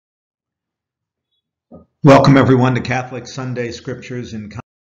Welcome, everyone, to Catholic Sunday Scriptures in Context.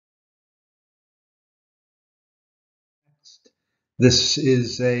 This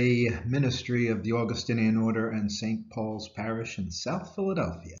is a ministry of the Augustinian Order and St. Paul's Parish in South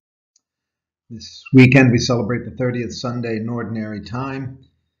Philadelphia. This weekend we celebrate the 30th Sunday in Ordinary Time.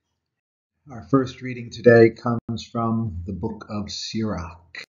 Our first reading today comes from the book of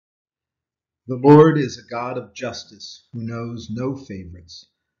Sirach. The Lord is a God of justice who knows no favorites.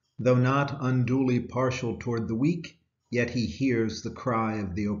 Though not unduly partial toward the weak, yet he hears the cry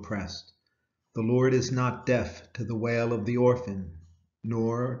of the oppressed. The Lord is not deaf to the wail of the orphan,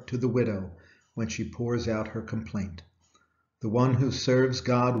 nor to the widow when she pours out her complaint. The one who serves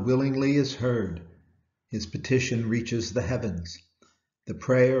God willingly is heard. His petition reaches the heavens. The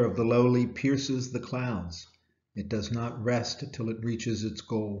prayer of the lowly pierces the clouds. It does not rest till it reaches its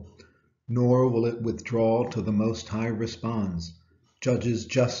goal, nor will it withdraw till the Most High responds, judges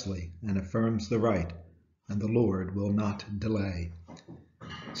justly, and affirms the right, and the Lord will not delay.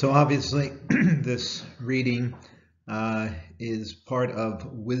 So obviously, this reading is part of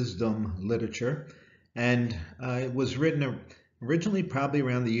wisdom literature, and it was written originally probably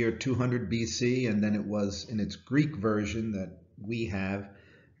around the year 200 BC, and then it was in its Greek version that we have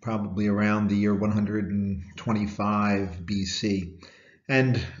probably around the year 125 BC.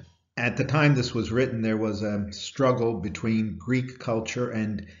 And at the time this was written, there was a struggle between Greek culture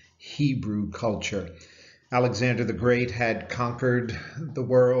and Hebrew culture. Alexander the Great had conquered the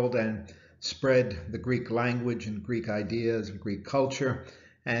world and spread the Greek language and Greek ideas and Greek culture,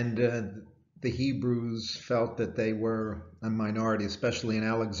 and the Hebrews felt that they were a minority, especially in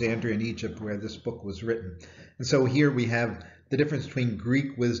Alexandria and Egypt, where this book was written. And so here we have the difference between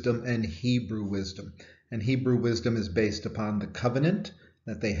Greek wisdom and Hebrew wisdom. And Hebrew wisdom is based upon the covenant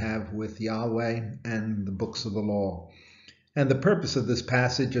that they have with Yahweh and the books of the law. And the purpose of this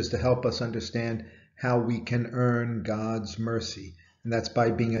passage is to help us understand how we can earn God's mercy. And that's by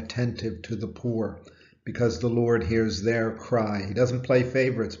being attentive to the poor, because the Lord hears their cry. He doesn't play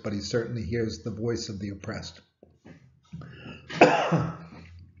favorites, but he certainly hears the voice of the oppressed.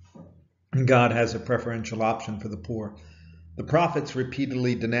 God has a preferential option for the poor. The prophets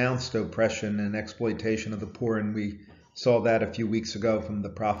repeatedly denounced oppression and exploitation of the poor, and we saw that a few weeks ago from the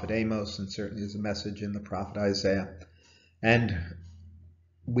prophet Amos, and certainly is a message in the prophet Isaiah. And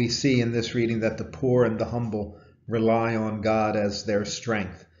we see in this reading that the poor and the humble rely on God as their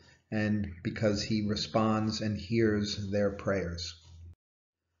strength, and because he responds and hears their prayers.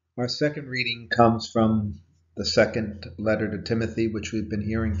 Our second reading comes from the second letter to Timothy, which we've been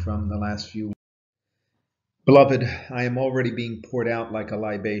hearing from the last few weeks. Beloved, I am already being poured out like a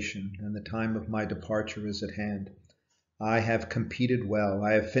libation, and the time of my departure is at hand. I have competed well.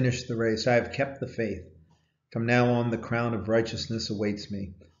 I have finished the race. I have kept the faith. From now on, the crown of righteousness awaits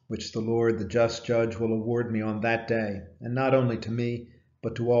me, which the Lord, the just judge, will award me on that day, and not only to me,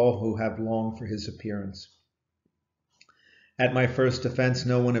 but to all who have longed for his appearance. At my first offense,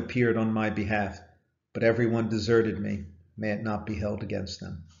 no one appeared on my behalf, but everyone deserted me. May it not be held against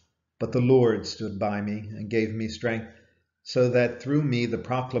them. But the Lord stood by me and gave me strength, so that through me the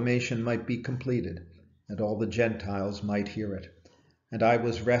proclamation might be completed, and all the Gentiles might hear it. And I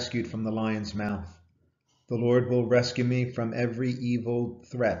was rescued from the lion's mouth. The Lord will rescue me from every evil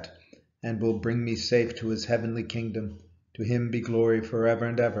threat and will bring me safe to his heavenly kingdom. To him be glory forever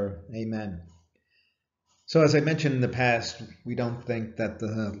and ever. Amen. So as I mentioned in the past, we don't think that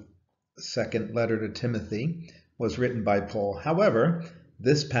the second letter to Timothy was written by Paul. However,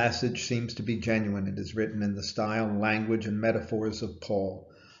 this passage seems to be genuine. It is written in the style, language, and metaphors of Paul.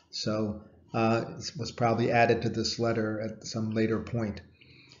 So it was probably added to this letter at some later point.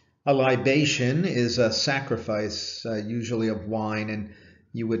 A libation is a sacrifice, usually of wine, and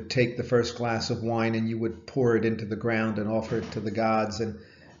you would take the first glass of wine and you would pour it into the ground and offer it to the gods. And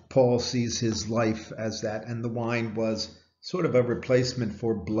Paul sees his life as that, and the wine was sort of a replacement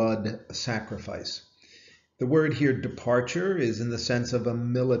for blood sacrifice. The word here, departure, is in the sense of a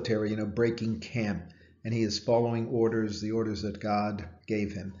military, breaking camp, and he is following orders, the orders that God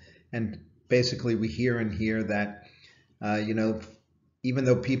gave him. And basically we hear in here that, even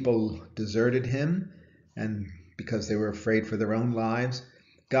though people deserted him and because they were afraid for their own lives,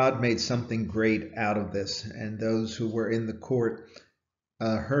 God made something great out of this. And those who were in the court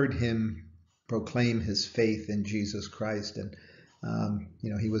heard him proclaim his faith in Jesus Christ. And,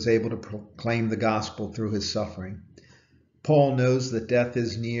 he was able to proclaim the gospel through his suffering. Paul knows that death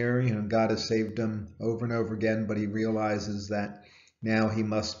is near. God has saved him over and over again, but he realizes that now he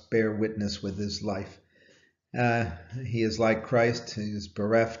must bear witness with his life. He is like Christ. He is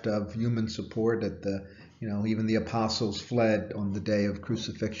bereft of human support. Even the apostles fled on the day of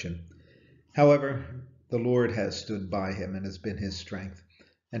crucifixion. However, the Lord has stood by him and has been his strength,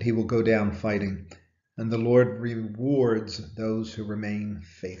 and he will go down fighting, and the Lord rewards those who remain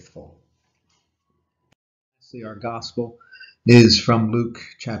faithful. Our gospel is from Luke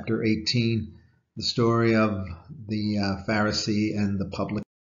chapter 18, the story of the Pharisee and the publican.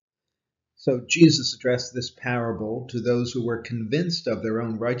 So Jesus addressed this parable to those who were convinced of their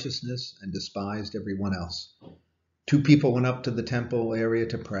own righteousness and despised everyone else. Two people went up to the temple area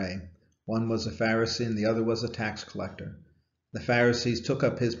to pray. One was a Pharisee and the other was a tax collector. The Pharisee took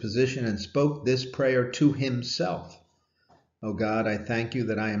up his position and spoke this prayer to himself. O God, I thank you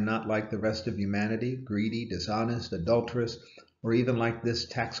that I am not like the rest of humanity, greedy, dishonest, adulterous, or even like this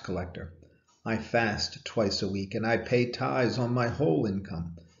tax collector. I fast twice a week, and I pay tithes on my whole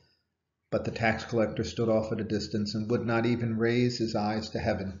income. But the tax collector stood off at a distance and would not even raise his eyes to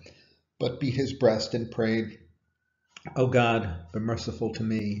heaven, but beat his breast and prayed, O God, be merciful to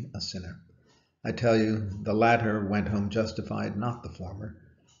me, a sinner. I tell you, the latter went home justified, not the former.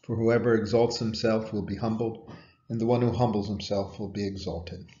 For whoever exalts himself will be humbled, and the one who humbles himself will be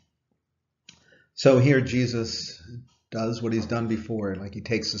exalted. So here Jesus does what he's done before, like he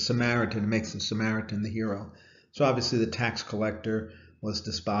takes the Samaritan and makes the Samaritan the hero. So obviously the tax collector was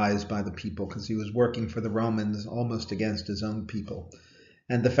despised by the people because he was working for the Romans almost against his own people.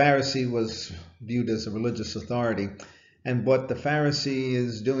 And the Pharisee was viewed as a religious authority. And what the Pharisee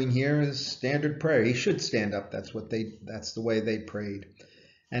is doing here is standard prayer. He should stand up. That's the way they prayed.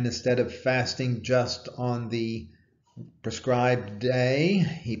 And instead of fasting just on the prescribed day,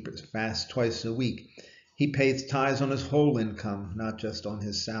 he fasts twice a week. He pays tithes on his whole income, not just on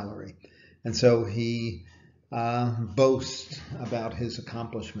his salary. And so he boasts about his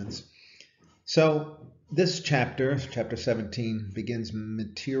accomplishments. So this chapter 17, begins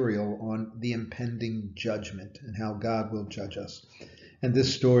material on the impending judgment and how God will judge us. And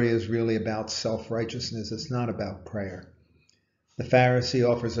this story is really about self-righteousness. It's not about prayer. The Pharisee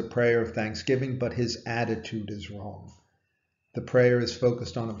offers a prayer of thanksgiving, but his attitude is wrong. The prayer is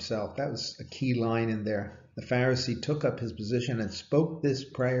focused on himself. That was a key line in there. The Pharisee took up his position and spoke this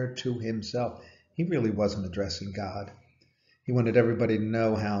prayer to himself. He really wasn't addressing God. He wanted everybody to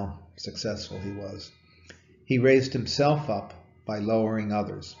know how successful he was. He raised himself up by lowering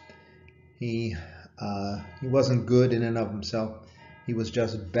others. He wasn't good in and of himself. He was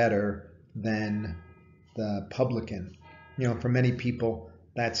just better than the publican. For many people,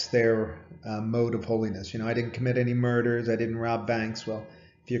 that's their mode of holiness. I didn't commit any murders. I didn't rob banks. Well,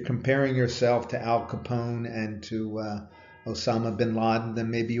 if you're comparing yourself to Al Capone and to Osama bin Laden,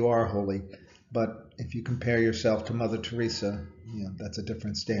 then maybe you are holy. But if you compare yourself to Mother Teresa, that's a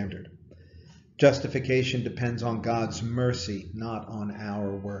different standard. Justification depends on God's mercy, not on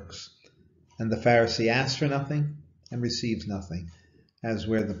our works. And the Pharisee asks for nothing and receives nothing, as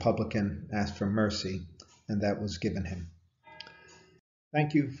where the publican asked for mercy, and that was given him.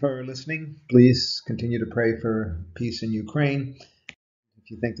 Thank you for listening. Please continue to pray for peace in Ukraine. If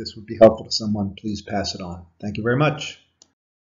you think this would be helpful to someone, please pass it on. Thank you very much.